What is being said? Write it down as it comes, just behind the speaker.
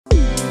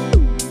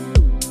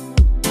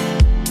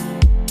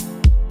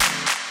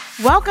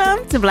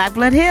Welcome to Black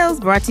Blood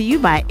Hills, brought to you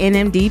by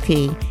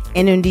NMDP.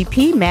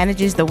 NMDP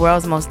manages the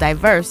world's most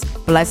diverse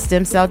blood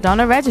stem cell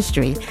donor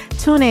registry.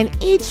 Tune in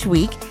each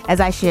week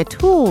as I share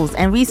tools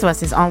and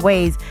resources on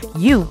ways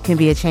you can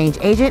be a change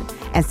agent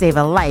and save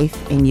a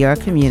life in your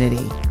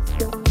community.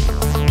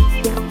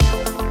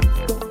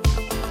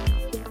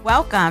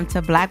 Welcome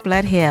to Black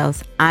Blood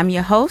Hills. I'm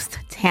your host,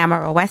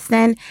 Tamara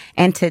Weston,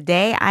 and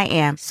today I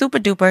am super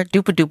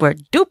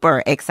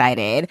duper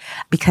excited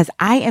because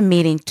I am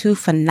meeting two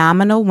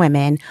phenomenal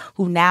women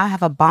who now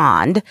have a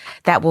bond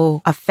that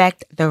will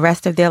affect the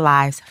rest of their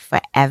lives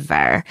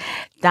forever.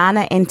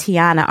 Donna and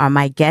Tiana are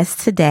my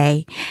guests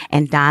today,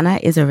 and Donna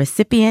is a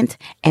recipient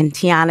and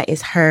Tiana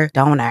is her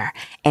donor.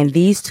 And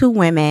these two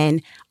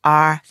women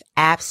are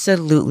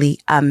absolutely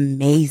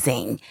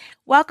amazing.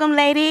 Welcome,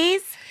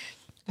 ladies.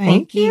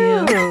 Thank you.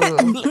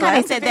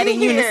 I said that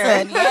in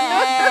unison.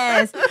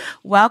 Yes.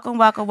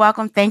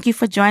 Welcome. Thank you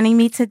for joining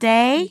me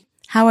today.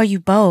 How are you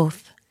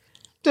both?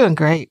 Doing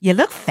great. You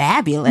look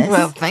fabulous.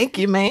 Well, thank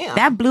you, ma'am.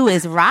 That blue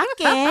is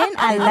rocking.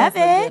 I love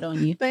it. Good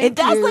on you. It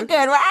does look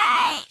good,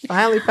 right?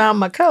 Finally found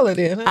my color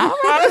then. Huh? All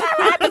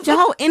right. But your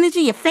whole energy,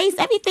 your face,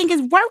 everything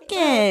is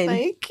working.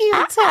 Thank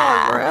you,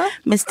 Tamara.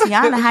 Miss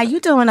Tiana, how you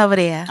doing over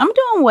there? I'm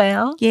doing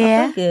well.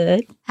 Yeah? I feel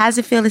good. How's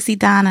it feel to see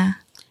Donna?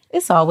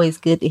 It's always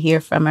good to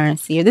hear from her and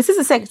see her. This is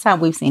the second time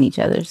we've seen each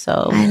other,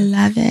 so I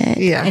love it.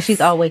 Yeah. and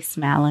she's always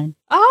smiling.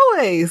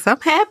 Always. I'm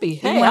happy.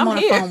 Hey, When I'm on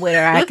here. the phone with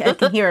her, I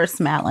can hear her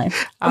smiling.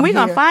 And we're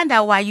going to here. find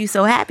out why you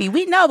so happy.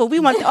 We know, but we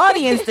want the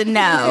audience to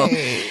know.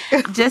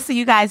 Just so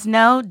you guys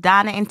know,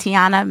 Donna and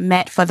Tiana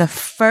met for the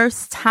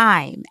first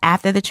time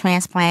after the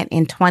transplant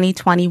in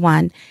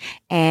 2021.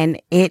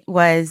 And it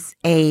was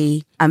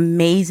a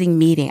amazing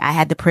meeting. I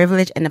had the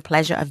privilege and the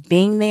pleasure of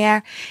being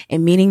there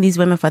and meeting these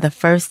women for the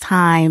first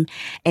time.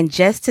 And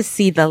just to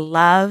see the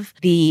love,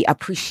 the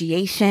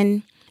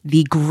appreciation,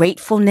 the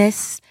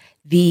gratefulness,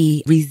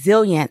 the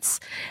resilience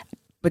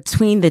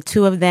between the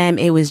two of them,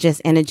 it was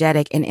just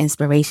energetic and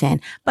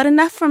inspiration. But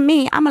enough from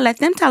me. I'm going to let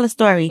them tell a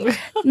story.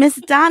 Miss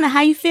Donna,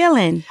 how you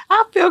feeling?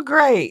 I feel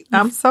great.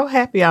 I'm so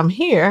happy I'm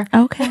here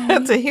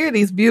Okay. to hear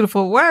these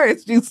beautiful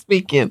words you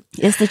speaking.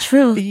 It's the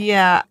truth.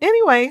 Yeah.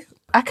 Anyway,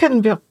 I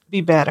couldn't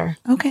be better.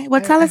 Okay.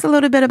 Well, tell us a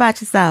little bit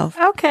about yourself.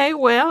 Okay.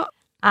 Well,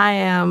 I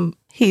am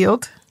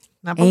healed.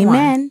 Number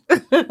Amen.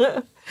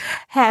 one.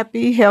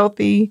 Happy,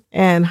 healthy,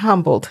 and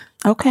humbled.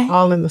 Okay.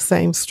 All in the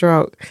same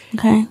stroke.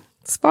 Okay.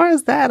 As far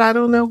as that, I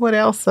don't know what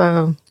else.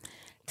 Tell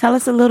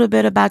us a little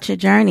bit about your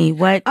journey.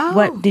 What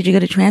did you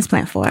get a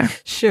transplant for?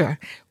 Sure.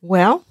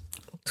 Well,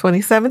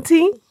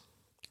 2017,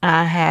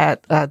 I had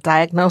a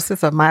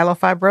diagnosis of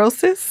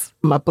myelofibrosis,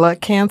 my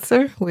blood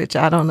cancer, which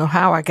I don't know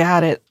how I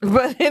got it.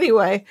 But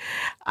anyway,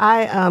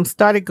 I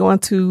started going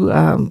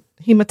to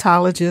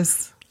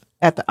hematologists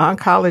at the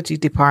oncology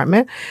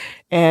department,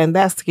 and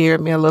that scared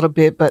me a little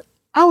bit. But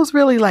I was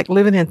really like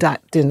living in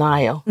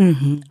denial.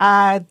 Mm-hmm.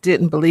 I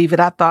didn't believe it.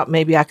 I thought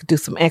maybe I could do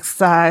some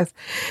exercise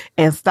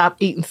and stop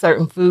eating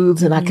certain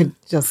foods and I could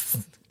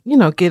just,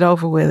 get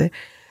over with it.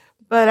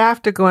 But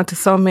after going to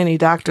so many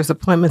doctor's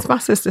appointments, my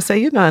sister said,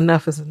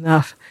 enough is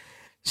enough.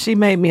 She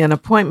made me an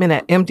appointment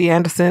at MD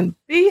Anderson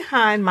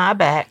behind my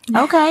back.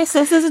 Okay.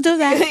 Sisters will do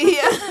that.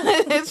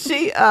 Yeah. And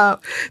she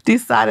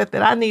decided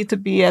that I need to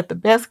be at the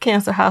best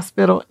cancer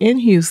hospital in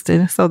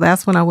Houston. So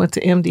that's when I went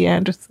to MD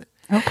Anderson.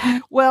 Okay.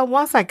 Well,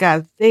 once I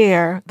got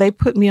there, they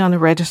put me on the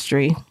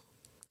registry.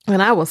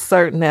 And I was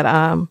certain that,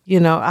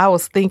 I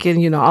was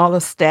thinking, all the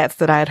stats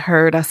that I had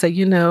heard. I said,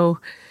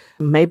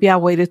 maybe I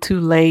waited too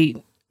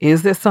late.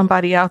 Is there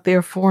somebody out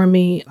there for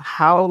me?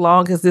 How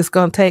long is this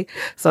going to take?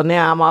 So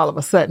now I'm all of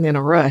a sudden in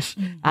a rush.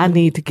 Mm-hmm. I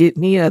need to get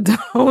me a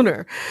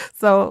donor.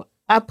 So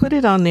I put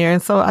it on there.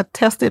 And so I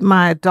tested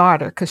my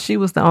daughter because she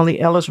was the only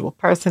eligible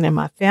person in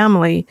my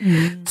family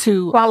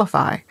to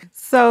qualify.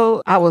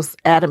 So I was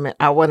adamant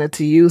I wanted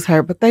to use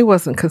her, but they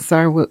wasn't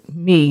concerned with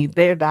me.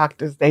 They're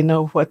doctors. They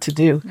know what to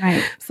do.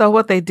 Right. So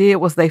what they did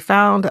was they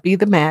found Be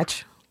the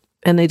Match,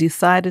 and they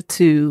decided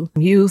to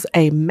use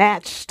a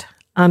matched,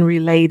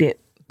 unrelated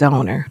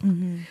donor,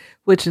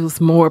 which is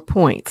more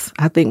points.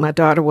 I think my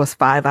daughter was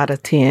 5 out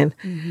of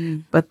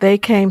 10, but they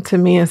came to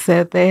me and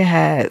said they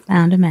had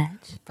Found a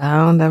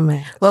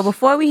match. Well,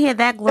 before we hear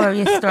that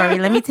glorious story,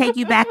 let me take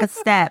you back a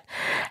step.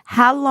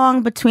 How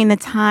long between the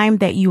time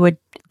that you were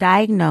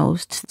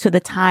diagnosed to the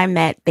time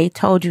that they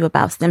told you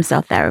about stem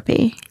cell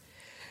therapy?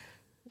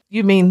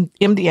 You mean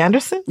MD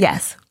Anderson?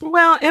 Yes.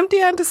 Well,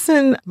 MD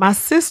Anderson, my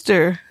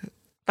sister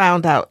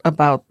found out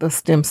about the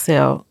stem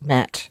cell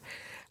match.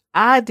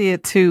 I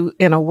did too,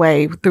 in a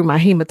way, through my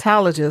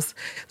hematologist.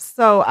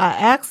 So I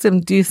asked him,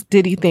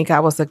 did he think I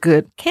was a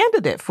good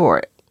candidate for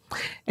it?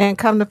 And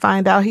come to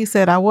find out, he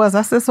said I was.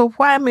 I said, so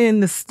why am I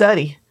in this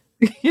study?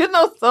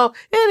 So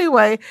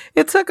anyway,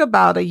 it took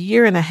about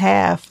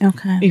 1.5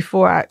 years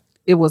before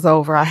it was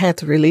over. I had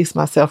to release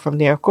myself from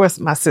there. Of course,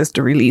 my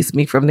sister released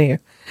me from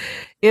there.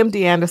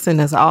 MD Anderson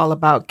is all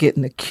about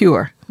getting a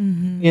cure,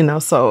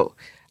 so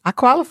I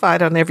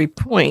qualified on every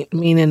point,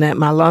 meaning that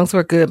my lungs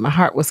were good, my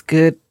heart was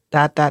good,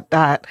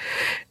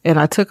 And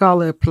I took all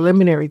the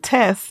preliminary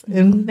tests,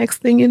 and next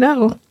thing you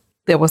know,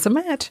 there was a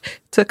match.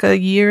 Took a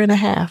year and a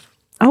half.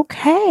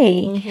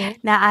 Okay.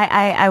 Now,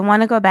 I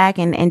want to go back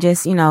and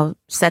just,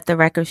 set the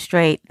record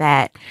straight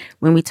that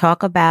when we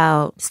talk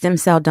about stem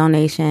cell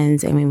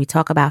donations and when we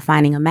talk about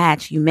finding a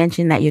match, you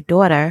mentioned that your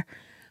daughter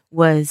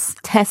was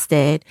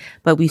tested,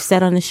 but we've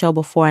said on the show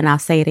before, and I'll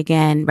say it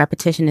again,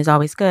 repetition is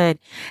always good,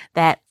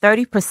 that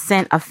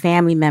 30% of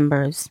family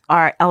members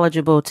are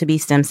eligible to be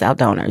stem cell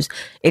donors.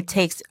 It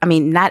takes,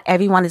 not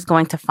everyone is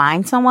going to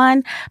find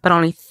someone, but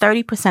only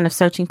 30% of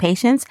searching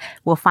patients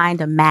will find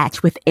a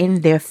match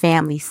within their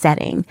family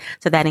setting.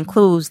 So that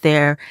includes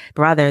their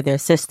brother, their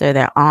sister,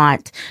 their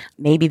aunt,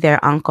 maybe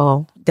their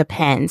uncle,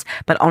 depends,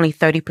 but only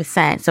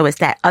 30%. So it's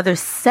that other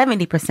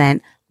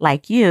 70%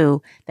 like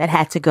you that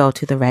had to go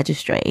to the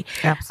registry.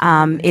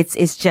 Absolutely.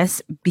 It's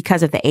just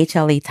because of the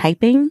HLE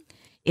typing.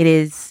 It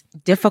is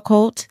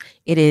difficult.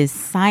 It is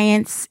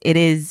science. It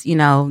is,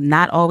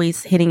 not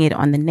always hitting it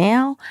on the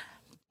nail,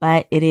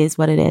 but it is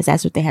what it is.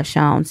 That's what they have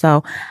shown.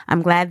 So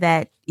I'm glad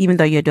that even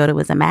though your daughter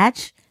was a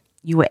match,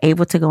 you were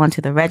able to go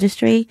into the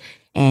registry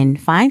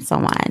and find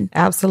someone.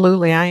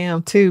 Absolutely, I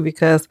am too,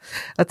 because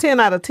a 10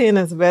 out of 10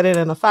 is better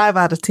than a 5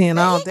 out of 10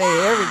 all day,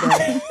 every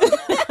day.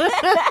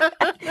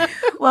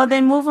 Well,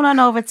 then moving on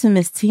over to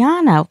Miss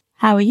Tiana.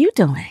 How are you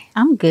doing?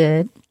 I'm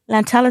good.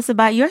 Now tell us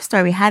about your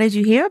story. How did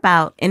you hear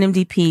about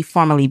NMDP,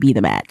 formerly Be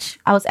the Match?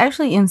 I was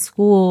actually in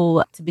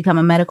school to become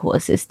a medical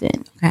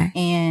assistant,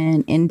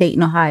 and in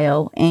Dayton,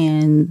 Ohio,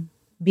 and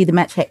Be the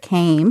Match had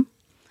came.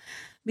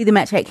 Be the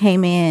Match had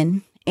came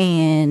in,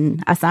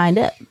 and I signed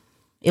up.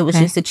 It was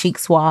just a cheek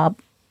swab.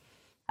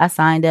 I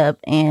signed up,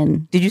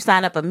 and did you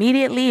sign up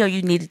immediately, or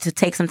you needed to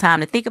take some time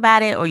to think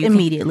about it, or you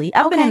immediately?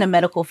 I've been in the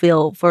medical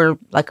field for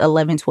like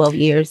 11, 12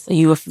 years. So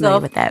you were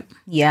familiar with that?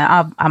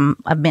 Yeah,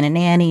 I've been a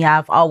nanny.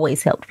 I've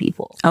always helped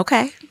people.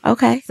 Okay.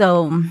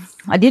 So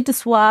I did the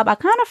swab. I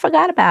kind of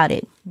forgot about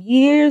it.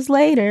 Years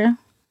later,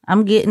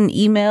 I'm getting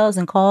emails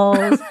and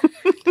calls,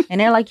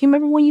 and they're like, "You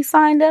remember when you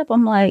signed up?"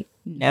 I'm like,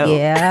 "No."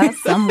 Yeah,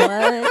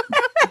 somewhat.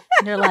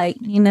 They're like,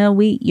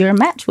 you're a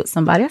match with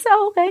somebody. I said,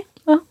 "Oh, okay.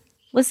 Well,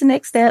 what's the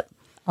next step?"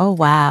 Oh,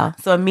 wow.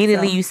 So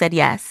immediately you said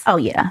yes. Oh,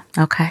 yeah.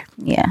 Okay.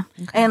 Yeah.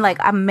 Okay. And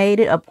I made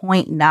it a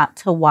point not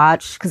to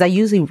watch, because I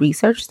usually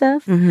research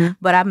stuff,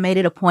 but I made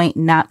it a point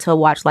not to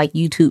watch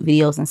YouTube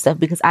videos and stuff,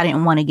 because I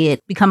didn't want to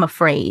become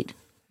afraid,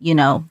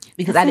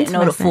 because I didn't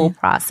know the full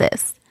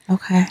process.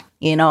 Okay.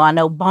 I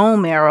know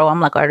bone marrow.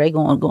 I'm like, are they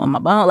going to go in my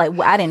bone?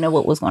 I didn't know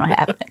what was going to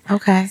happen.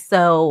 Okay.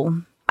 So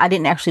I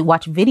didn't actually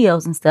watch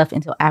videos and stuff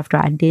until after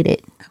I did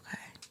it. Okay.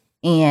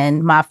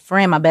 And my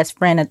best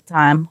friend at the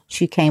time,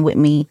 she came with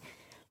me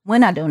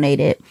when I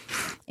donated,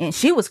 and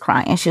she was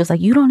crying. She was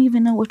like, "You don't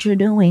even know what you're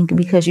doing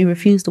because you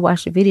refuse to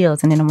watch the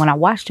videos." And then when I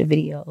watched the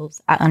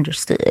videos, I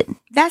understood.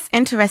 That's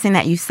interesting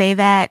that you say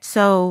that.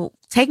 So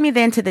take me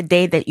then to the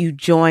day that you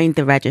joined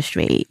the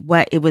registry.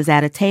 It was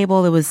at a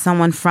table? It was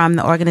someone from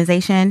the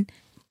organization?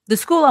 The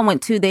school I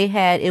went to,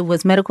 it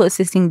was medical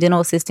assisting, dental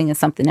assisting, and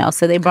something else.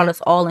 So they brought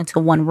us all into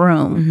one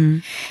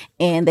room,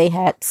 and they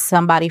had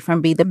somebody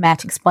from Be the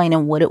Match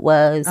explaining what it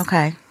was.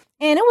 Okay.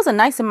 And it was a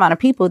nice amount of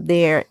people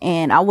there,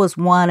 and I was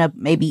one of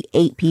maybe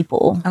 8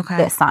 people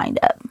that signed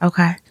up.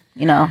 Okay.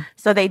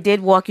 So they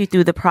did walk you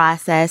through the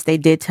process. They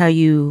did tell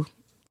you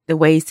the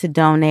ways to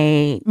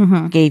donate,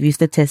 gave you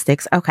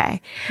statistics. Okay.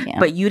 Yeah.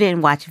 But you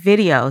didn't watch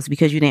videos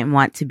because you didn't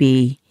want to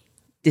be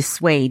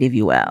dissuade, if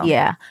you will.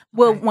 Yeah.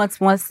 Well,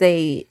 once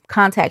they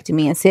contacted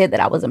me and said that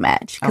I was a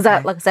match, because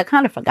I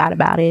kind of forgot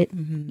about it,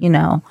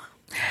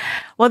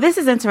 Well, this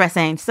is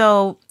interesting.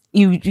 So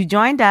you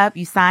joined up,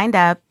 you signed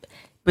up,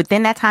 but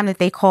then that time that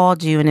they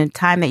called you and the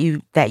time that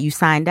you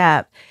signed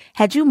up,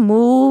 had you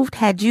moved?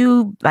 Had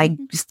you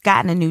just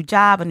gotten a new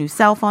job, a new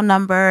cell phone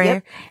number?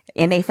 Yep.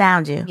 And they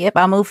found you? Yep.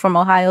 I moved from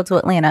Ohio to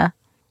Atlanta.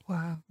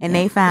 Wow. And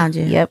they found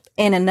you? Yep.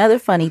 And another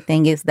funny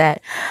thing is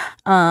that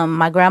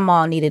my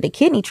grandma needed a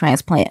kidney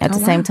transplant at the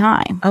same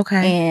time.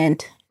 Okay.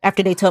 And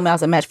after they told me I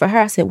was a match for her,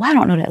 I said, "Well, I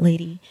don't know that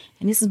lady.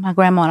 And this is my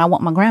grandma, and I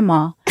want my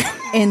grandma."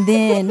 And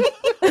then...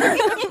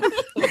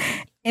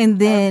 And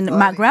then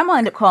my grandma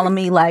ended up calling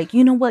me like,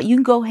 "You know what? You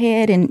can go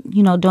ahead and,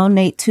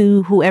 donate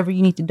to whoever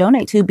you need to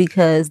donate to,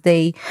 because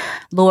they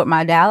lowered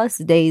my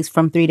dialysis days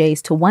from 3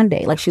 days to 1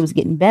 day." She was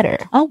getting better.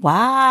 Oh,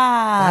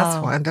 wow.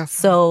 That's wonderful.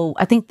 So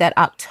I think that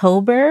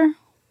October,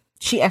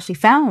 she actually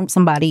found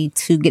somebody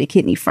to get a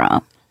kidney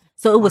from.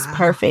 So it was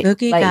perfect.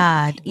 Look at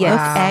God. Yes.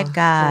 Look at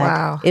God.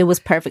 Wow. It was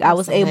perfect. I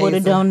was able to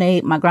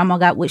donate. My grandma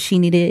got what she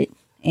needed.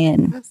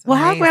 And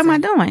how grandma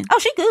doing? Oh,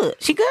 she good.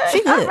 She good.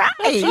 She good. All right.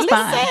 She's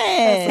fine.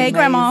 Hey,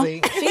 grandma. She's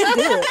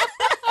good.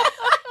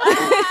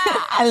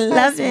 I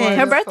love it.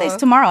 Her birthday's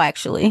tomorrow,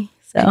 actually.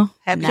 So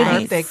happy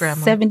birthday,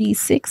 grandma.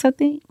 76, I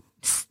think.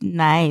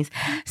 Nice.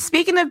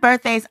 Speaking of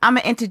birthdays, I'm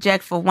gonna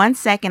interject for 1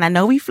 second. I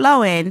know we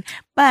flowing,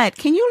 but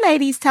can you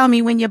ladies tell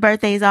me when your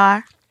birthdays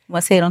are?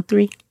 Want to say it on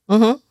 3?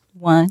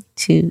 1,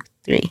 2,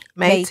 3.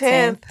 May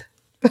 10th.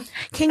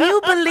 Can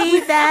you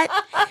believe that?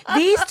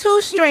 These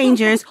two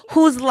strangers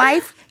whose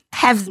life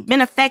have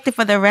been affected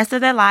for the rest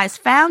of their lives,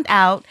 found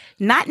out,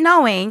 not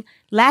knowing.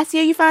 Last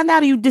year you found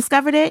out, or you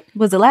discovered it?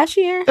 Was it last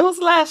year? It was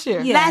last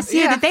year. Yeah. Last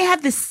year that they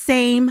have the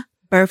same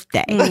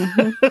birthday.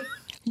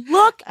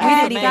 Look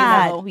at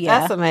God. Yeah.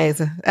 That's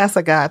amazing. That's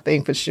a God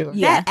thing for sure.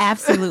 That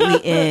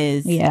absolutely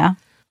is. Yeah.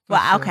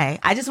 Well, okay.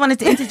 I just wanted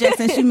to interject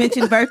since you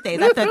mentioned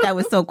birthdays. I thought that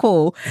was so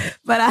cool.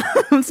 But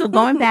so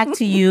going back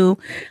to you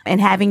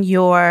and having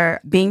your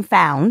being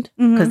found,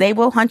 because they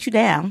will hunt you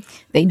down.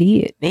 They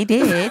did. They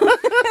did.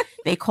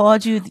 They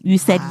called you. You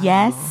said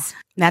yes.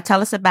 Now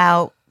tell us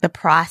about the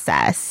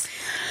process.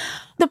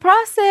 The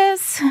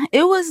process,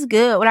 it was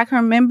good. What I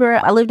can remember,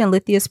 I lived in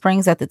Lithia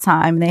Springs at the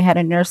time. And they had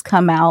a nurse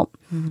come out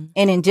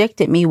and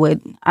injected me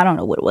with, I don't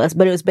know what it was,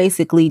 but it was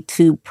basically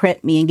to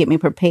prep me and get me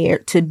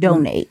prepared to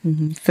donate.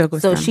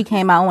 So she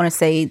came out, I want to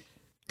say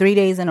 3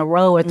 days in a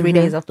row or 3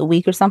 days off the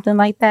week or something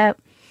like that.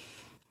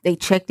 They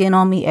checked in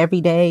on me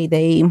every day.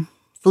 They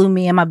flew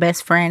me and my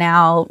best friend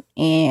out,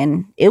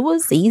 and it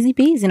was easy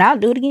peasy, and I'll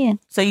do it again.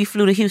 So you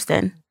flew to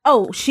Houston?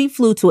 Oh, she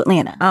flew to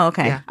Atlanta. Oh,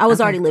 okay. Yeah. I was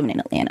already living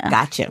in Atlanta.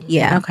 Gotcha.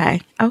 Yeah.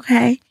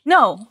 Okay.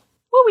 No.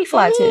 Where we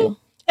fly to?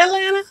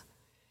 Atlanta?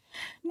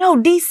 No,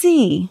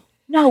 DC.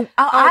 No,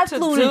 I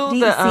flew to DC.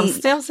 The,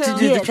 stem cells?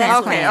 To do the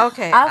transplant.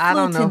 Okay. I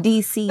flew to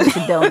DC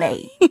to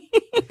donate.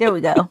 There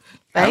we go.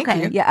 Thank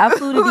you. Yeah, I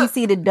flew to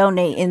DC to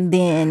donate, and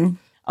then...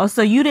 Oh,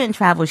 so you didn't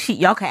travel.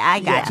 Okay, I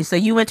got you. So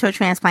you went to a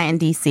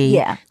transplant in DC.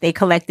 Yeah. They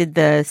collected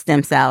the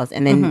stem cells,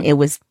 and then it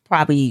was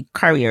probably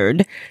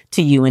couriered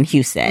to you in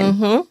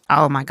Houston.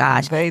 Oh, my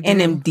gosh.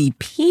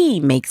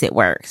 NMDP makes it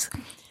worse.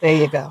 There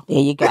you go.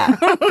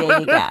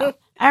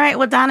 All right.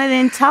 Well, Donna,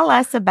 then tell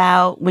us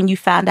about when you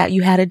found out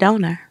you had a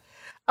donor.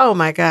 Oh,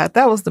 my God.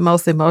 That was the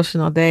most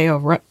emotional day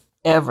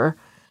ever.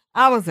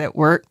 I was at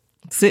work,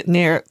 sitting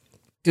there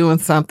doing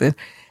something,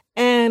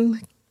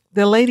 and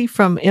the lady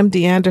from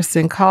MD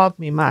Anderson called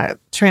me, my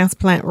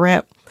transplant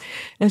rep,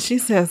 and she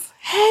says,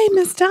 "Hey,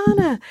 Miss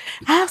Donna,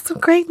 I have some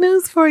great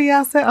news for you."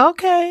 I said,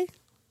 "Okay.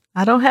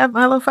 I don't have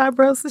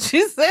myelofibrosis."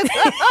 She said,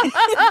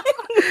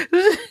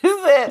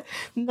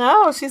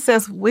 "No." She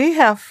says, "We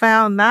have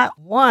found not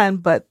one,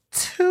 but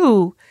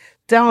 2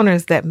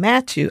 donors that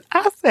match you."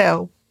 I said,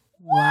 "What?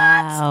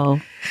 Wow.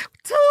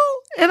 2?"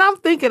 And I'm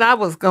thinking I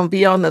was going to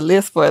be on the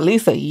list for at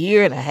least a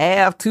year and a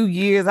half, 2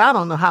 years. I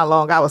don't know how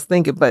long I was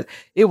thinking, but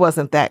it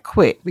wasn't that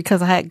quick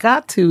because I had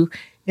got to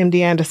MD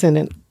Anderson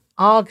in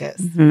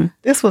August.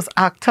 This was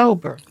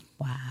October.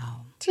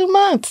 Wow. 2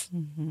 months.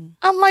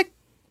 I'm like,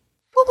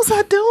 what was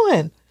I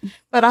doing?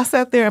 But I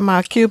sat there in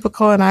my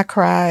cubicle and I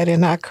cried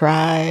and I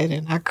cried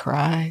and I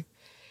cried.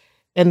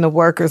 And the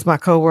workers, my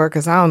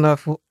coworkers, I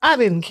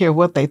didn't care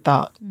what they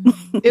thought.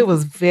 It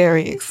was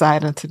very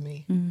exciting to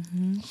me.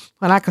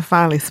 When I could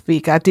finally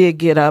speak, I did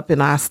get up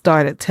and I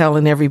started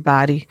telling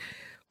everybody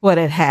what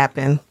had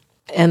happened.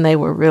 And they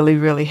were really,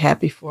 really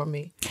happy for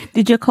me.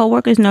 Did your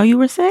coworkers know you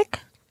were sick?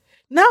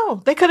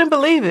 No, they couldn't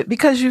believe it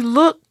because you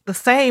look the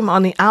same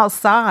on the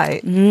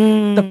outside.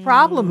 The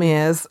problem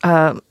is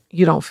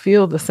you don't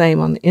feel the same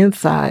on the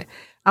inside.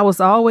 I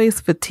was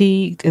always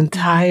fatigued and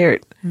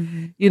tired,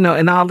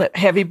 and all that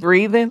heavy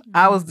breathing.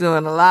 I was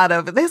doing a lot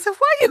of it. They said,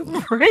 "Why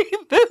you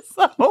breathing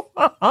so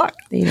hard?"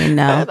 They didn't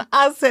know. And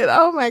I said,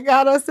 "Oh my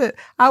God." I said,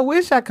 "I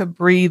wish I could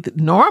breathe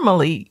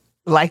normally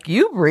like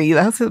you breathe."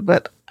 I said,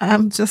 "But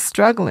I'm just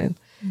struggling."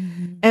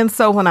 And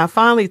so when I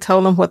finally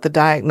told them what the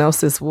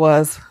diagnosis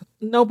was,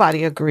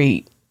 nobody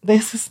agreed. They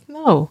said,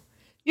 "No,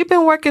 you've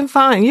been working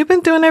fine. You've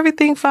been doing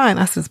everything fine."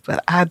 I said,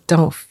 "But I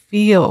don't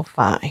feel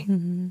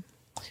fine."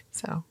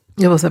 So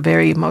it was a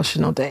very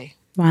emotional day.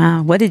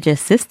 Wow. What did your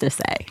sister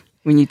say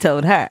when you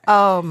told her?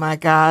 Oh, my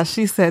gosh.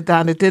 She said,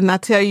 "Donna, didn't I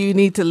tell you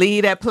need to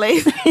leave that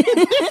place?"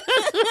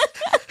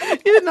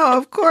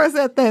 Of course,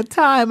 at that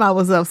time, I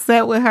was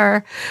upset with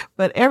her,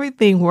 but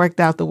everything worked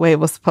out the way it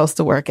was supposed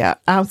to work out.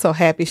 I'm so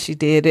happy she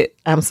did it.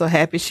 I'm so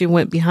happy she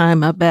went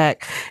behind my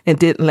back and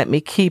didn't let me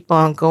keep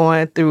on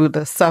going through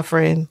the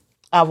suffering.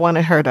 I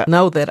wanted her to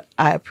know that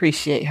I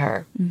appreciate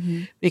her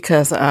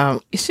because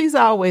she's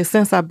always,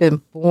 since I've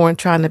been born,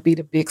 trying to be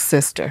the big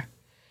sister.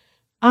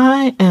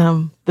 I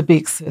am the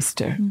big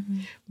sister.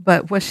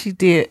 But what she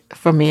did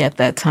for me at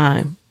that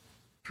time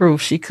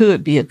proved she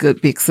could be a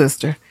good big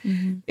sister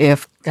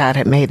if God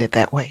had made it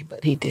that way,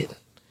 but he didn't.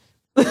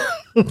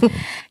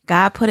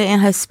 God put it in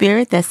her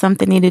spirit that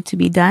something needed to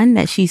be done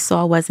that she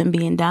saw wasn't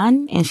being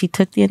done, and she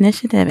took the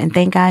initiative, and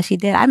thank God she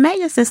did. I met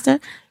your sister.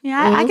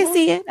 Yeah, I can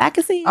see it. I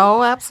can see it.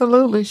 Oh,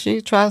 absolutely.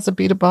 She tries to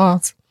be the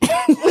boss.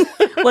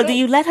 Well, do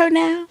you let her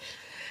now?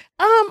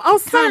 On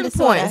certain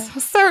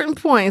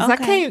points. Okay. I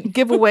can't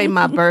give away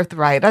my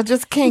birthright. I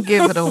just can't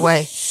give it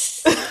away.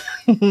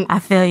 I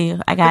feel you.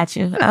 I got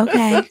you.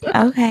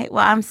 Okay.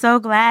 Well, I'm so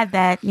glad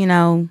that,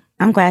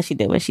 I'm glad she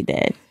did what she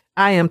did.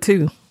 I am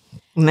too.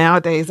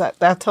 Nowadays,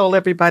 I told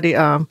everybody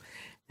at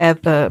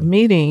the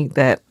meeting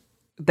that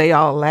they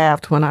all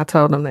laughed when I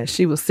told them that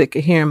she was sick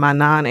of hearing my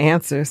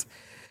non-answers.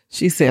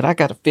 She said, "I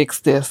got to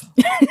fix this."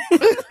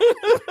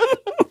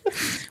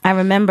 I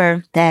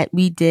remember that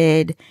we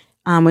did,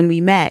 when we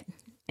met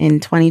in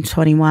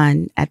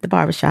 2021 at the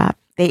barbershop,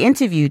 they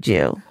interviewed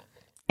you.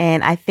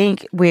 And I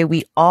think where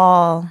we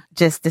all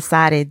just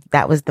decided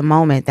that was the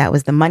moment, that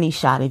was the money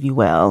shot, if you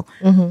will.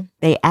 Mm-hmm.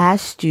 They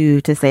asked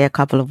you to say a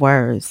couple of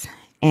words.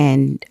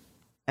 And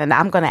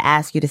I'm going to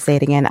ask you to say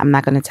it again. I'm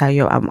not going to tell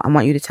you. I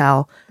want you to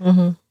tell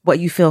what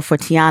you feel for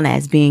Tiana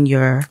as being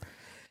your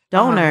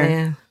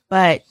donor.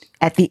 But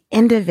at the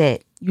end of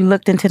it, you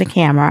looked into the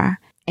camera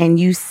and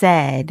you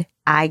said,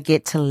 I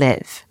get to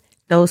live.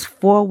 Those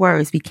 4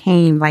 words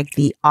became like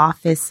the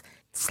office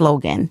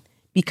slogan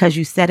because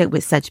you said it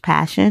with such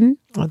passion.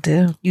 I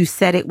do. You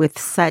said it with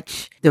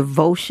such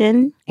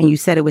devotion and you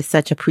said it with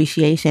such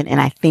appreciation. And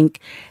I think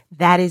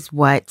that is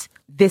what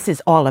this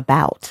is all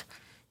about.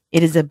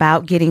 It is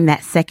about getting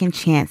that second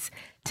chance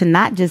to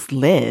not just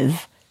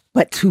live,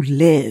 but to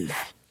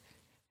live.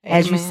 Amen.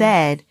 As you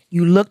said,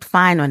 you looked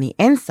fine on the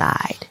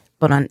inside,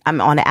 but on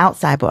the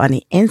outside, but on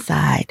the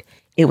inside,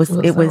 it was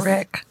a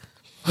wreck.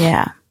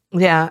 Yeah.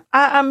 Yeah.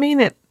 I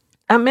mean it.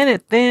 I meant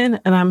it then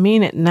and I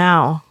mean it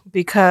now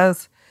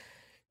because,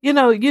 you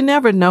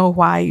never know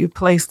why you're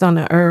placed on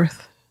the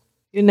earth.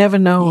 You never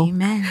know.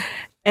 Amen.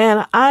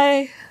 And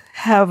I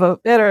have a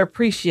better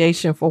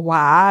appreciation for why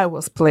I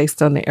was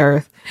placed on the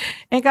earth.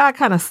 And God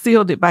kind of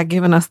sealed it by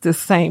giving us this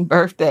same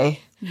birthday.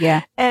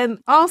 Yeah. And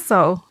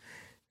also,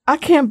 I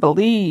can't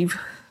believe,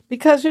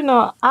 because,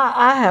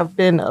 I have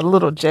been a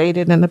little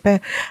jaded in the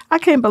past. I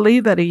can't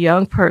believe that a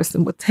young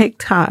person would take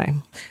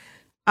time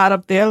out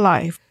of their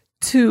life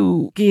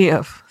to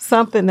give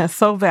something that's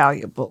so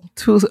valuable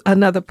to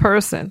another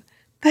person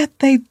that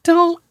they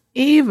don't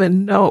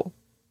even know.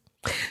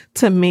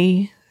 To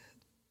me,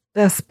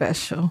 that's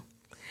special.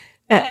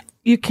 And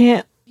you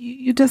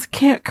just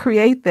can't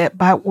create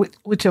that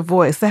with your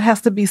voice. That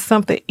has to be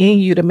something in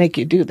you to make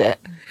you do that.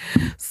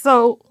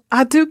 So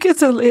I do get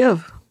to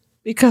live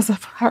because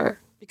of her,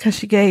 because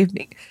she gave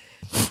me.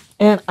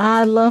 And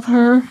I love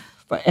her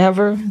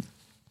forever,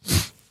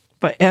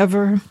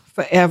 forever,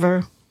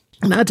 forever.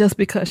 Not just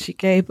because she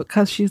gave,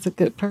 because she's a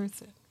good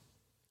person.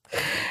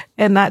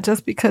 And not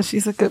just because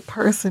she's a good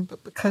person,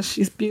 but because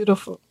she's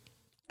beautiful.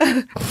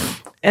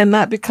 And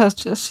not because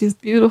just she's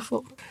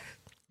beautiful.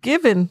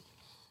 Giving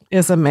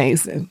is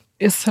amazing.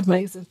 It's an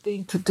amazing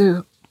thing to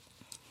do,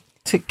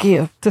 to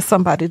give to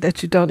somebody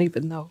that you don't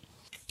even know.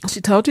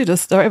 She told you the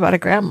story about her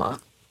grandma.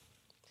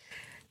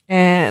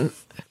 And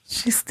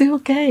she still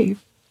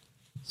gave.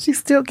 She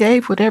still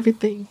gave with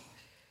everything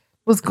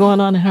was going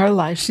on in her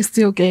life. She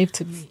still gave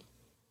to me.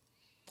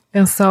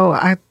 And so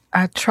I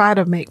try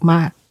to make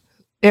my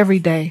every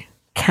day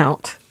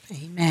count.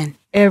 Amen.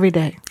 Every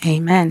day.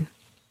 Amen.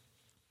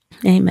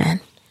 Amen.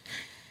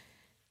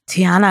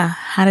 Tiana,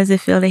 how does it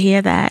feel to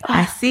hear that?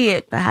 I see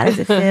it, but how does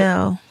it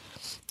feel?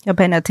 You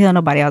better not tell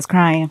nobody I was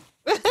crying.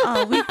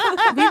 Oh,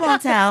 we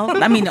won't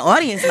tell. I mean, the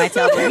audience might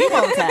tell, but we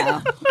won't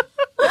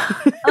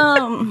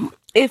tell.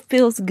 It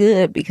feels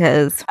good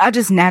because I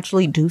just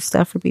naturally do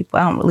stuff for people.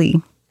 I don't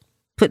really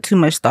put too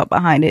much thought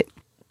behind it.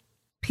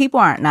 People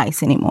aren't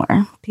nice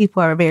anymore.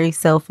 People are very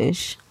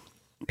selfish.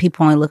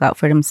 People only look out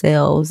for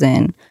themselves,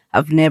 and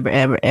I've never,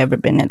 ever, ever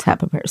been that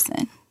type of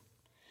person.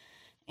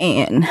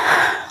 And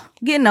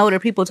getting older,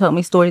 people told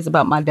me stories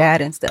about my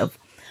dad and stuff,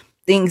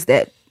 things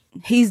that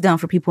he's done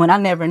for people, and I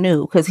never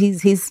knew because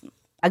he's.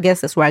 I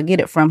guess that's where I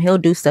get it from. He'll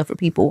do stuff for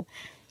people,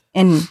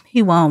 and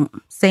he won't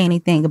say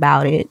anything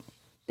about it.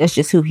 That's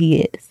just who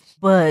he is.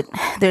 But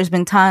there's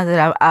been times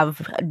that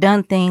I've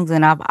done things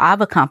and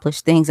I've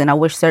accomplished things, and I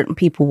wish certain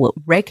people would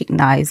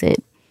recognize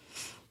it.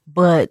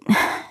 But,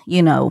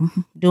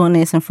 doing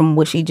this and from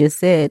what she just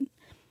said,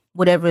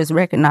 whatever is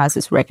recognized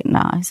is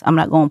recognized. I'm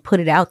not going to put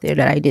it out there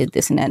that I did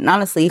this and that. And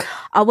honestly,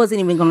 I wasn't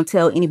even going to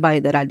tell anybody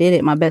that I did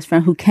it. My best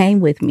friend who came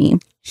with me,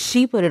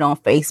 she put it on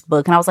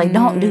Facebook. And I was like,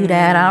 don't do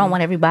that. I don't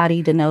want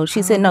everybody to know.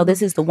 She said, no,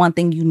 this is the one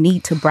thing you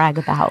need to brag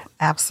about.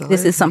 Absolutely.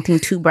 This is something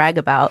to brag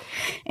about.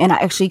 And I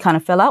actually kind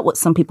of fell out with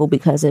some people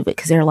because of it.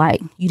 Because they're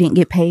like, you didn't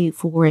get paid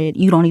for it.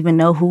 You don't even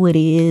know who it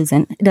is.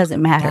 And it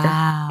doesn't matter.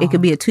 Wow. It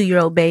could be a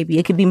 2-year-old baby.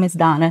 It could be Miss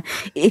Donna.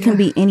 It can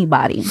be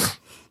anybody.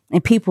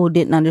 And people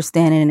didn't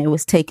understand it and it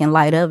was taking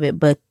light of it.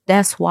 But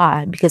that's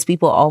why, because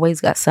people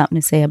always got something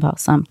to say about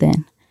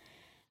something.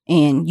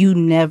 And you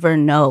never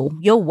know.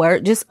 Your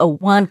word, just a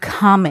one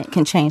comment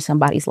can change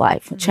somebody's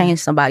life, change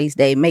somebody's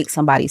day, make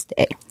somebody's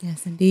day.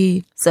 Yes,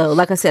 indeed. So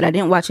like I said, I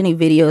didn't watch any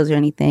videos or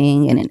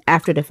anything. And then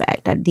after the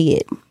fact, I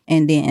did.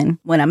 And then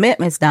when I met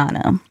Miss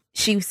Donna,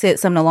 she said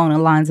something along the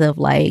lines of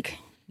like,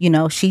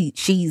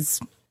 she's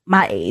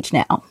my age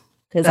now.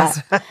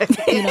 Because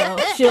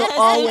she'll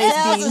always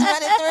be.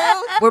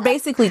 We're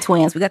basically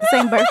twins. We got the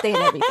same birthday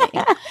and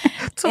everything.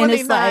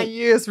 29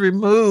 years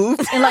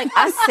removed. And like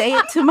I say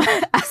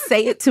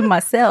it to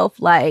myself.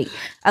 Like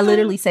I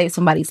literally save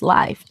somebody's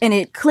life, and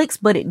it clicks,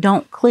 but it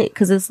don't click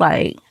because it's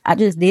like I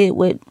just did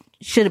what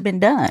should have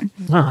been done.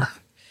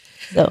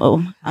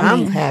 So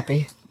I'm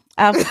happy.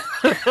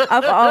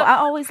 I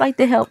always like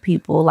to help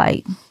people.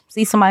 Like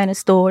see somebody in a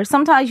store.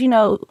 Sometimes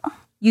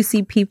you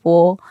see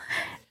people.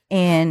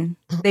 And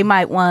they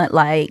might want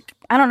like,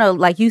 I don't know,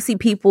 like you see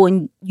people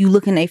and you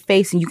look in their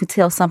face and you can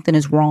tell something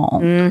is wrong.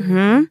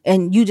 Mm-hmm.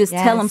 And you just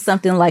tell them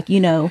something like,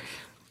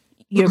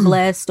 you're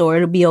blessed or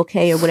it'll be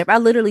okay or whatever. I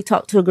literally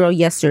talked to a girl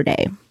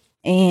yesterday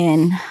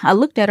and I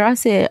looked at her. I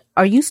said,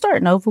 are you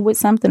starting over with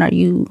something? Are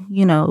you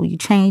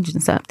changing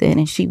something?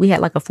 And we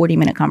had like a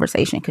 40-minute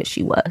conversation because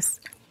she was.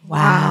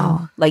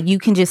 Wow. Like you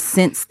can just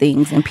sense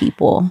things in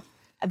people.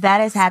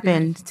 That has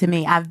happened to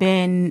me. I've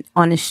been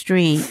on the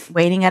street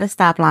waiting at a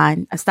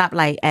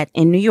stoplight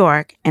in New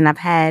York, and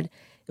it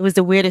was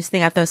the weirdest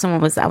thing. I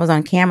thought I was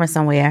on camera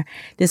somewhere.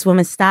 This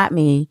woman stopped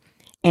me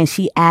and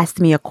she asked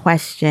me a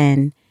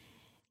question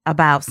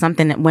about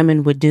something that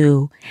women would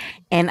do.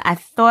 And I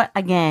thought,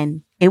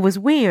 again, it was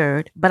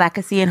weird, but I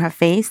could see in her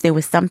face there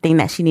was something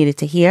that she needed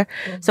to hear.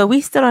 Mm-hmm. So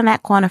we stood on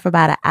that corner for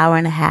about an hour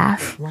and a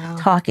half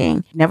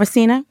talking. Never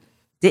seen her.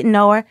 Didn't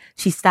know her.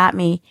 She stopped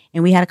me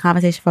and we had a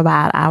conversation for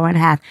about an hour and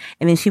a half.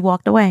 And then she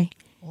walked away.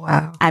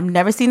 Wow. I've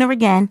never seen her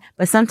again,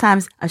 but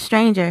sometimes a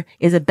stranger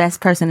is the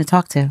best person to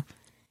talk to.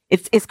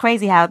 It's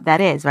crazy how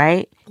that is,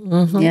 right?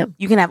 Mm-hmm. Yep.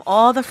 You can have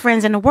all the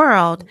friends in the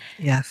world,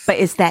 yes, but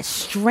it's that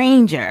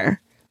stranger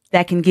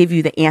that can give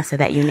you the answer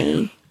that you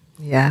need.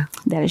 Yeah.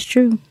 That is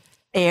true.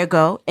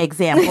 Ergo,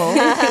 example.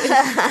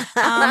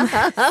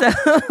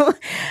 So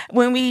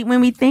when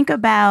we think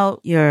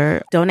about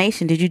your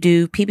donation, did you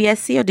do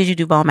PBSC or did you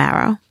do bone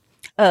marrow?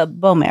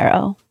 Bone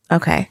marrow.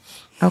 Okay.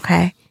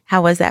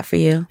 How was that for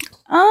you?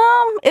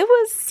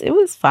 It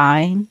was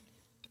fine.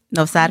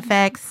 No side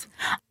effects?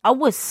 I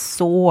was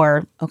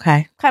sore.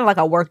 Okay. Kind of like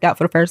I worked out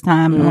for the first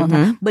time, in a long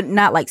time, but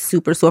not like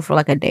super sore for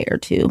like a day or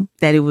two.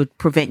 That it would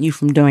prevent you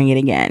from doing it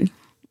again?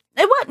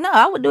 It wasn't. No,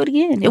 I would do it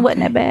again. It wasn't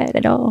that bad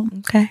at all.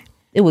 Okay.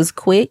 It was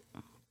quick.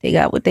 They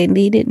got what they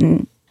needed,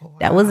 and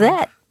that was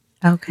that.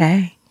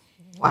 Okay.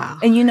 Wow.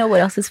 And you know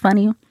what else is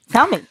funny?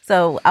 Tell me.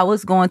 So I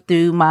was going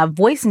through my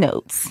voice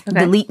notes,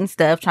 deleting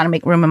stuff, trying to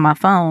make room in my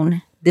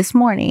phone this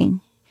morning.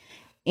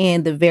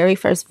 And the very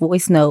first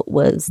voice note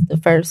was the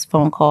first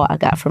phone call I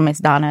got from Miss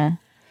Donna.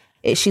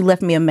 She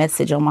left me a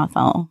message on my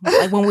phone.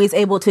 Like when we was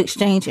able to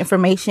exchange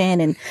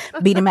information, and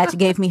Be the Match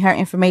gave me her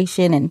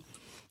information, and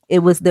it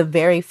was the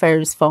very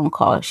first phone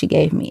call she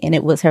gave me, and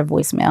it was her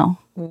voicemail.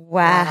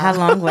 Wow. How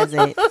long was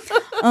it?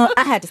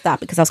 I had to stop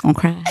it because I was going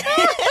to cry.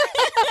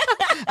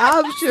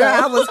 I'm sure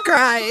I was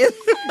crying.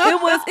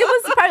 It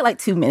was probably like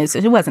 2 minutes.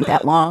 It wasn't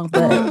that long,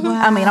 but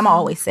I mean, I'm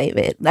always save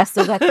it. I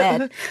still got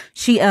that.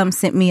 She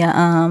sent me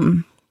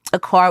a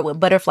card with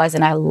butterflies,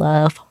 and I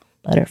love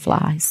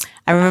butterflies.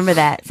 I remember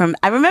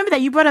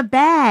that you brought a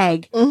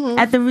bag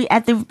at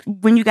the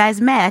when you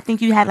guys met. I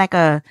think you had like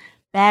a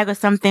bag or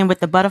something with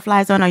the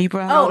butterflies on, or you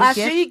brought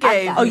she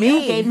gave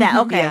me. You gave that.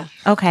 Okay. Yeah.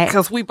 Okay.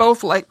 Because we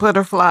both like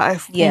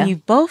butterflies. Yeah. And you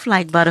both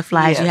like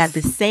butterflies. Yes. You have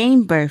the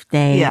same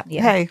birthday. Yeah.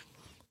 Hey.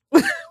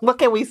 What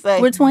can we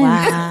say? We're twins.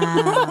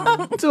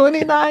 Wow.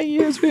 29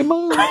 years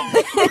removed.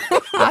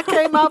 I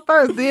came out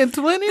first. Then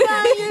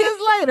 29 years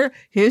later,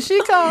 here she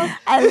comes.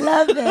 I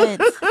love it.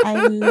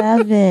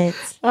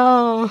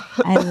 Oh.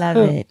 I love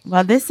it.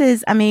 Well,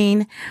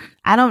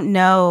 I don't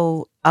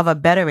know of a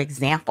better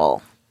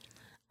example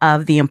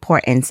of the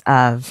importance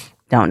of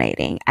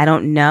donating. I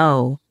don't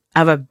know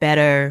of a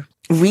better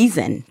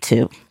reason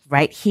to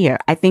right here.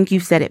 I think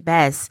you've said it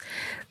best.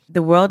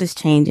 The world is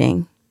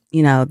changing.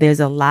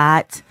 There's a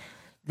lot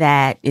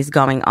that is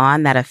going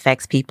on that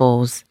affects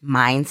people's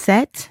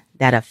mindset,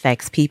 that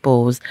affects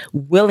people's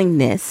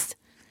willingness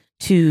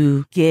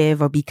to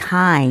give or be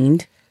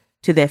kind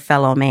to their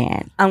fellow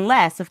man.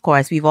 Unless, of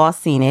course, we've all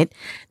seen it.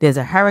 There's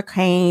a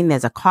hurricane,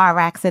 there's a car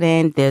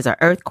accident, there's an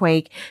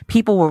earthquake.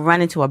 People will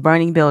run into a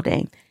burning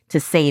building to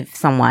save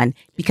someone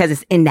because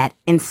it's in that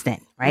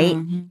instant, right?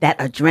 Mm-hmm. That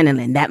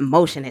adrenaline, that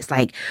motion. It's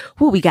like,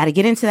 we got to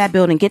get into that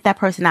building, get that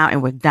person out,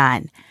 and we're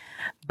done.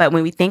 But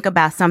when we think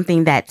about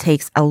something that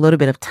takes a little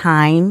bit of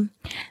time,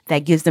 that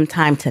gives them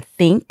time to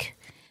think,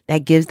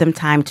 that gives them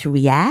time to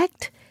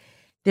react,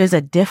 there's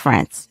a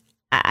difference.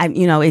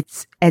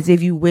 It's as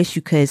if you wish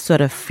you could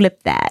sort of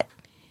flip that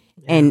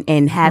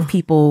and have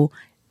people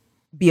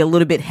be a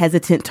little bit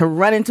hesitant to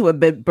run into a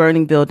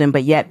burning building,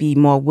 but yet be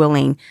more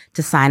willing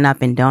to sign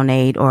up and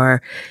donate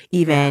or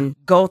even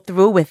go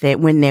through with it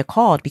when they're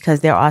called.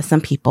 Because there are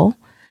some people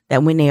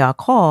that when they are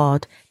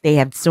called, they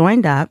have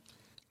joined up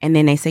and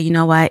then they say, you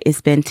know what,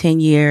 it's been 10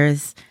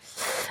 years.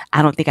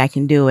 I don't think I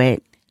can do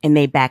it. And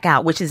they back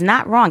out, which is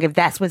not wrong. If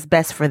that's what's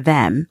best for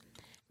them,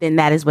 then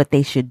that is what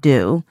they should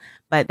do.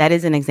 But that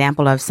is an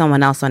example of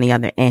someone else on the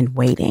other end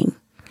waiting.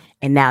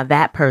 And now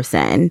that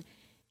person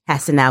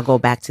has to now go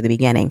back to the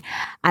beginning.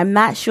 I'm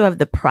not sure of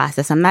the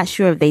process. I'm not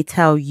sure if they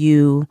tell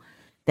you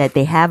that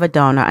they have a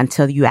donor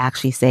until you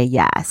actually say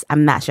yes.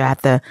 I'm not sure. I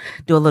have to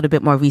do a little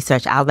bit more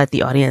research. I'll let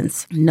the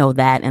audience know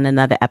that in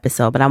another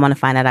episode. But I want to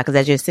find that out because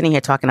as you're sitting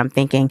here talking, I'm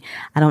thinking,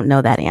 I don't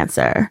know that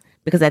answer.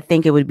 Because I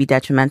think it would be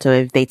detrimental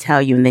if they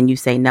tell you and then you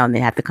say no and they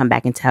have to come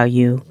back and tell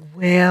you.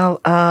 Well,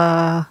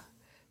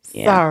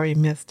 sorry,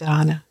 Miss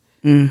Donna.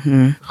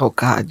 Mm-hmm. Oh,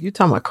 God, you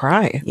talking about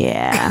crying.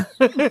 Yeah.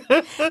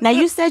 Now,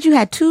 you said you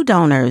had 2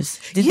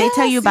 donors. Did they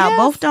tell you about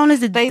both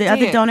donors? Did the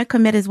other donor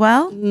commit as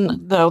well?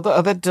 No, the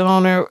other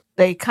donor,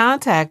 they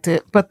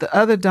contacted, but the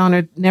other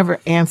donor never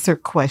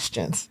answered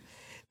questions.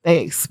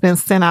 They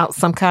sent out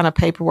some kind of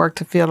paperwork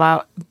to fill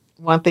out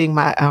one thing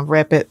my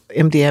rep at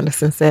MD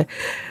Anderson said,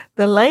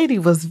 the lady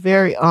was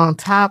very on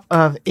top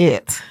of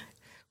it.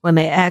 When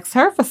they asked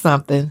her for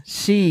something,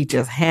 she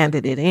just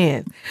handed it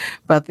in.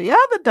 But the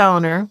other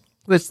donor,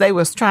 which they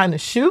was trying to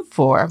shoot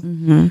for,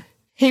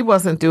 he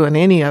wasn't doing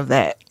any of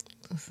that.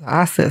 So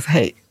I says,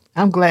 hey,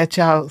 I'm glad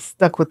y'all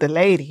stuck with the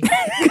lady.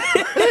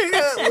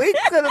 We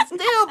could have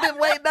still been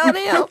waiting on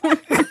him.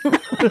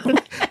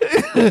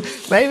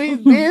 Maybe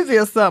he's busy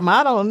or something.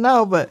 I don't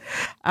know. But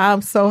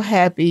I'm so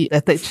happy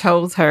that they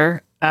chose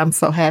her. I'm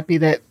so happy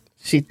that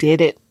she did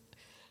it.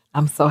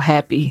 I'm so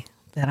happy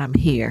that I'm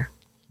here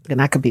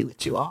and I could be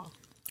with you all.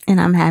 And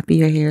I'm happy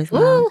you're here as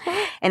well.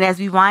 And as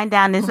we wind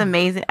down this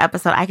amazing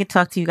episode, I could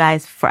talk to you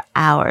guys for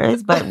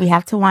hours, but we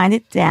have to wind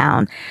it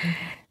down.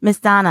 Miss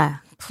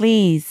Donna,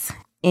 please,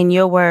 in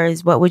your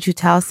words, what would you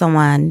tell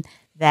someone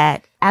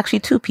that, actually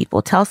two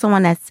people, tell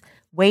someone that's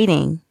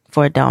waiting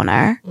for a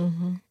donor,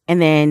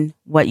 and then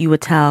what you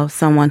would tell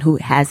someone who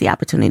has the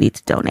opportunity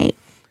to donate?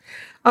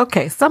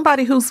 Okay,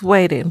 somebody who's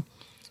waiting,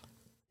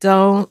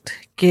 don't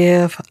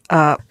give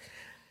up.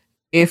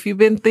 If you've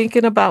been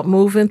thinking about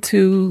moving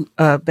to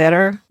a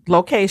better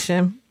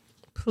location,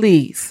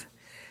 please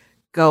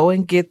go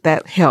and get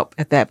that help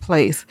at that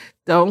place.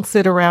 Don't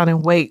sit around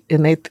and wait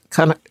and they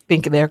kind of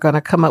think they're going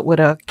to come up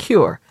with a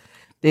cure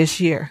this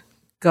year.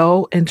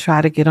 Go and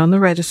try to get on the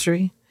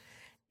registry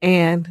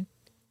and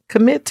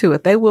commit to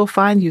it. They will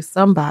find you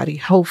somebody,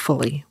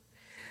 hopefully.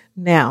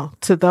 Now,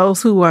 to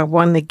those who are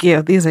wanting to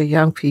give, these are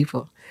young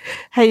people.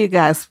 Hey, you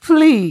guys,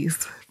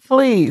 please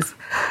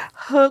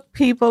hook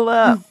people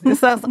up.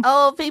 It's us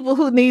old people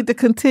who need to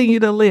continue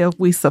to live.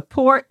 We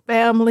support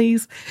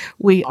families.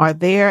 We are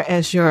there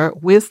as your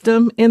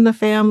wisdom in the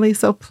family.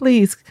 So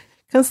please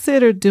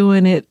consider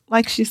doing it.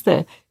 Like she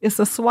said, it's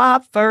a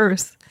swab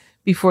first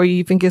before you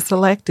even get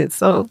selected.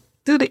 So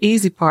do the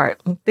easy part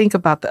and think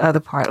about the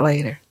other part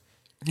later.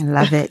 I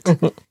love it.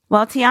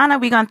 Well, Tiana,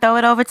 we're going to throw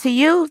it over to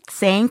you.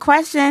 Same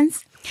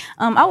questions.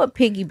 I would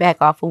piggyback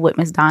off of what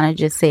Ms. Donna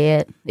just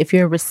said. If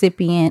you're a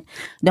recipient,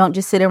 don't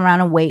just sit around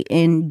and wait,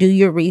 and do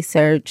your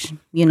research,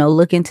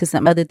 look into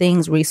some other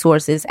things,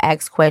 resources,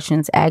 ask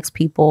questions, ask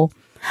people.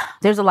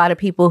 There's a lot of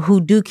people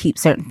who do keep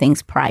certain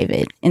things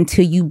private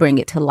until you bring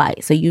it to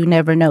light. So you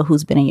never know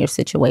who's been in your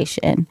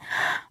situation.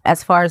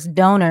 As far as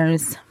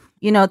donors,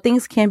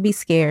 things can be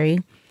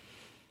scary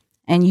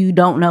and you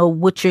don't know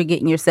what you're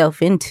getting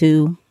yourself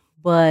into,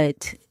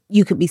 but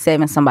you could be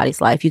saving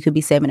somebody's life. You could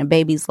be saving a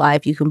baby's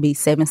life. You can be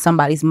saving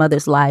somebody's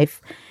mother's life,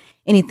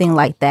 anything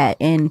like that.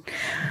 And,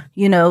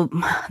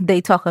 they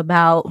talk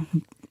about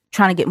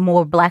trying to get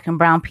more Black and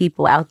brown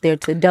people out there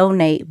to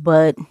donate.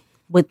 But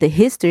with the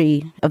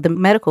history of the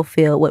medical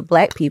field with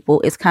Black people,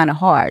 it's kind of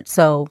hard.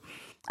 So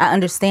I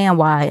understand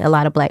why a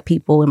lot of Black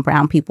people and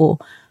brown people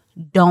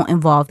don't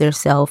involve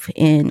themselves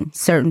in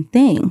certain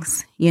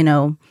things,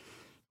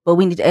 But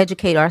we need to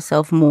educate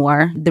ourselves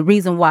more. The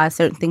reason why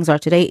certain things are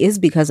today is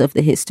because of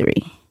the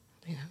history.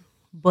 Yeah.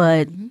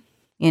 But,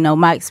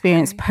 my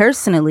experience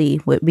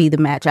personally would be the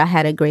match. I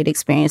had a great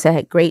experience. I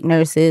had great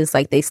nurses.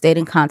 Like, they stayed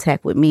in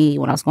contact with me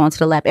when I was going to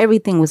the lab.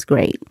 Everything was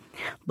great.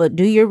 But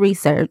do your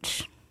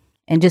research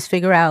and just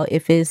figure out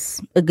if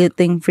it's a good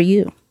thing for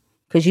you,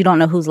 because you don't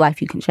know whose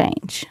life you can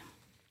change.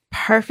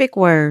 Perfect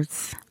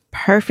words,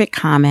 perfect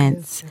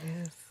comments,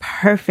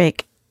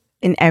 perfect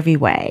in every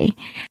way.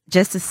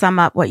 Just to sum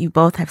up what you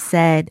both have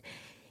said,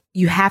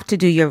 you have to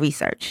do your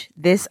research.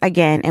 This,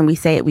 again, and we've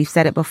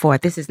said it before,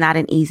 this is not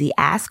an easy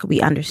ask. We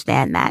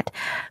understand that,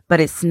 but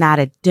it's not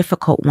a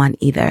difficult one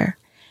either.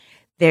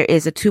 There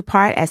is a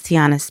two-part, as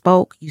Tiana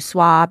spoke, you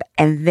swab,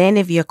 and then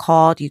if you're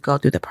called, you go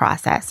through the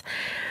process.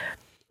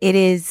 It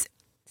is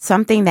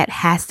something that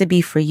has to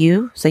be for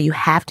you, so you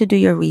have to do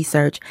your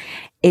research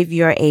if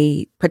you're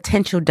a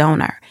potential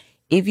donor.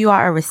 If you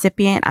are a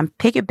recipient, I'm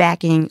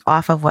piggybacking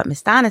off of what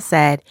Ms. Donna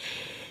said,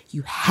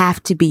 you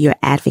have to be your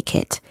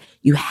advocate.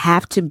 You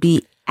have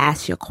to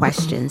ask your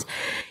questions.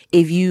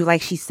 If you,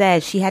 like she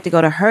said, she had to go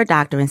to her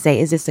doctor and say,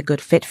 is this a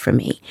good fit for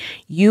me?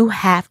 You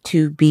have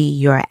to be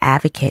your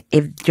advocate.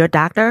 If your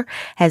doctor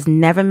has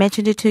never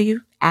mentioned it to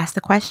you, ask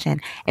the question.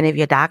 And if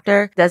your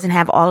doctor doesn't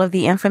have all of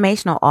the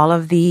information or all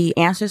of the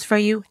answers for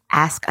you,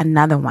 ask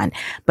another one.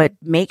 But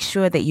make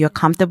sure that you're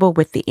comfortable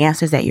with the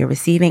answers that you're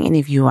receiving. And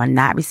if you are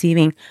not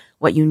receiving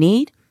what you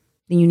need,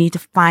 then you need to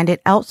find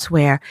it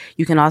elsewhere.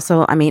 You can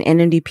also,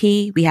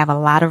 NMDP, we have a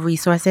lot of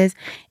resources,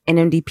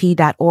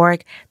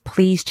 nmdp.org.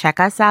 Please check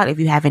us out if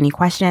you have any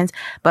questions.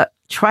 But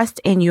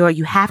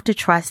you have to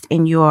trust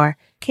in your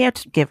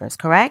caregivers,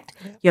 correct?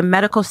 Yep. Your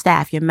medical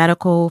staff, your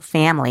medical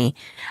family.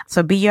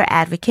 So be your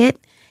advocate.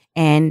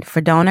 And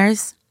for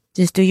donors,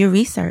 just do your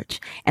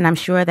research. And I'm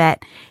sure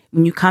that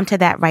when you come to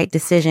that right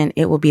decision,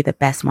 it will be the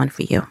best one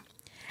for you.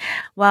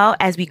 Well,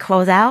 as we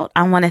close out,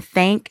 I want to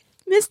thank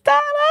Miss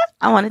Donna.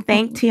 I want to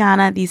thank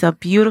Tiana. These are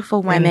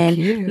beautiful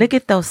women. Look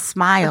at those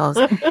smiles.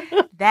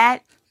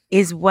 That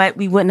is what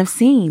we wouldn't have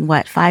seen,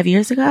 5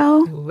 years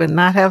ago? We would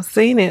not have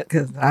seen it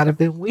because I'd have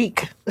been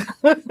weak.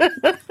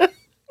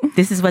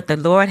 This is what the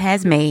Lord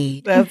has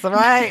made. That's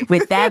right.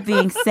 With that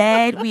being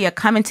said, we are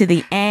coming to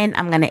the end.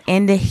 I'm going to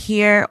end it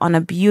here on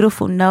a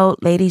beautiful note.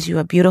 Ladies, you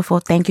are beautiful.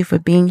 Thank you for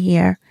being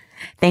here.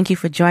 Thank you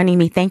for joining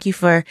me. Thank you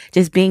for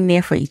just being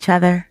there for each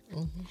other.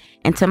 Mm-hmm.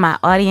 And to my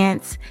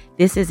audience,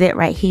 this is it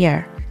right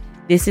here.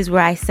 This is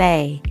where I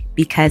say,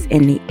 because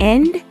in the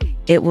end,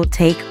 it will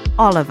take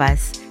all of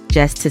us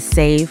just to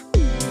save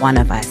one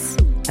of us.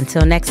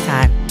 Until next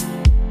time.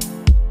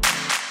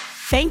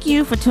 Thank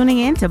you for tuning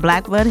in to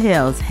Black Blood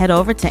Hills. Head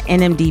over to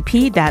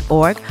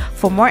nmdp.org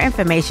for more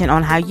information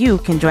on how you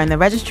can join the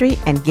registry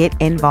and get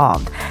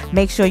involved.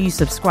 Make sure you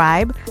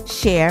subscribe,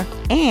 share,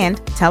 and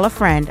tell a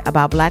friend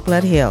about Black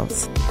Blood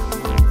Hills.